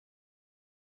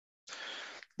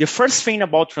The first thing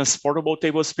about transportable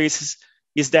table spaces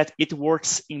is that it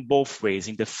works in both ways,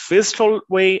 in the physical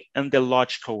way and the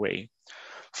logical way.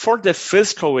 For the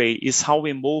physical way is how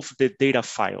we move the data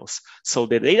files. So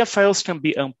the data files can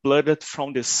be unplugged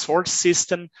from the source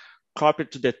system,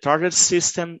 copied to the target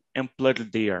system, and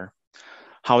plugged there.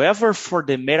 However, for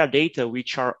the metadata,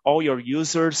 which are all your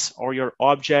users or your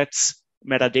objects,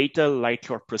 metadata like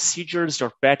your procedures,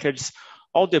 your packages,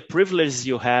 all the privileges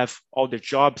you have, all the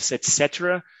jobs,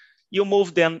 etc., you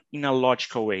move them in a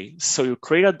logical way. So you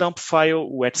create a dump file,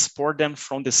 we export them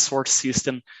from the source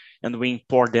system, and we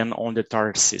import them on the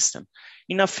target system.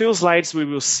 In a few slides, we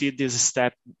will see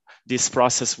this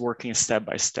process working step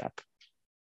by step.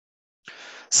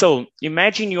 So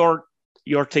imagine your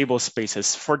table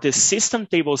spaces. For the system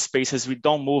table spaces, we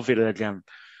don't move it again.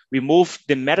 We move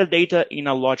the metadata in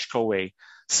a logical way.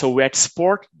 So we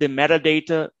export the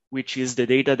metadata, which is the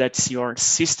data that's your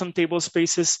system table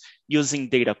spaces, using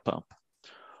data pump.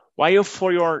 While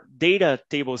for your data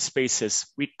table spaces,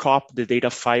 we copy the data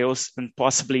files and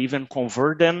possibly even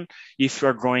convert them if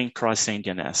you're growing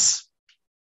cross-NDNS.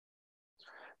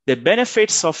 The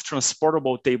benefits of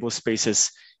transportable table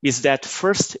spaces is that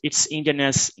first, it's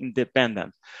NDNS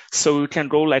independent. So you can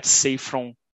go, let's say,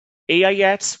 from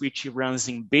AIX, which runs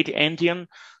in big endian,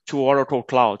 to Oracle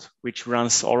Cloud, which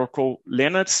runs Oracle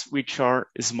Linux, which are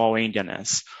small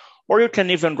NDNS. Or you can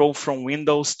even go from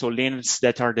Windows to Linux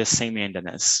that are the same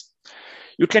NDNS.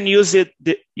 You can use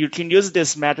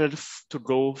this method to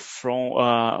go from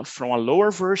a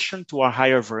lower version to a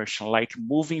higher version, like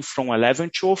moving from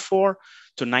 11.204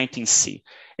 to 19C,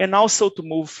 and also to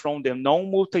move from the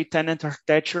non-multi-tenant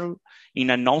architecture in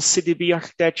a non-CDB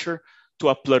architecture to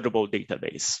a pluggable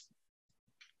database.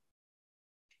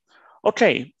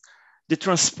 Okay, the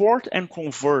transport and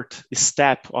convert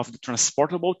step of the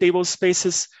transportable table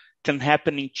spaces can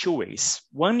happen in two ways.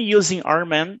 One, using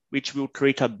RMAN, which will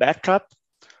create a backup.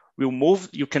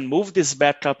 You can move this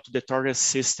backup to the target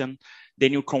system,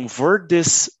 then you convert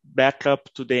this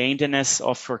backup to the NDNS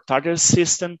of your target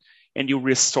system, and you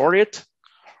restore it.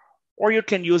 Or you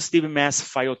can use DBMS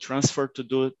file transfer to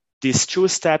do these two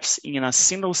steps in a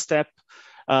single step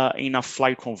in a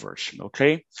file conversion,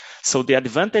 okay? So the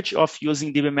advantage of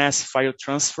using DBMS file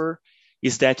transfer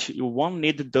is that you won't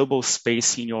need double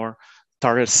space in your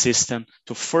target system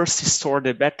to first store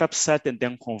the backup set and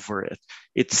then convert it.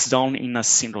 It's done in a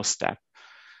single step.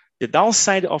 The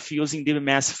downside of using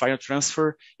DBMS file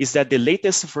transfer is that the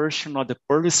latest version of the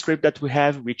Perl script that we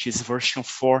have, which is version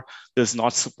 4, does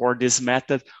not support this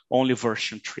method, only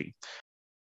version 3.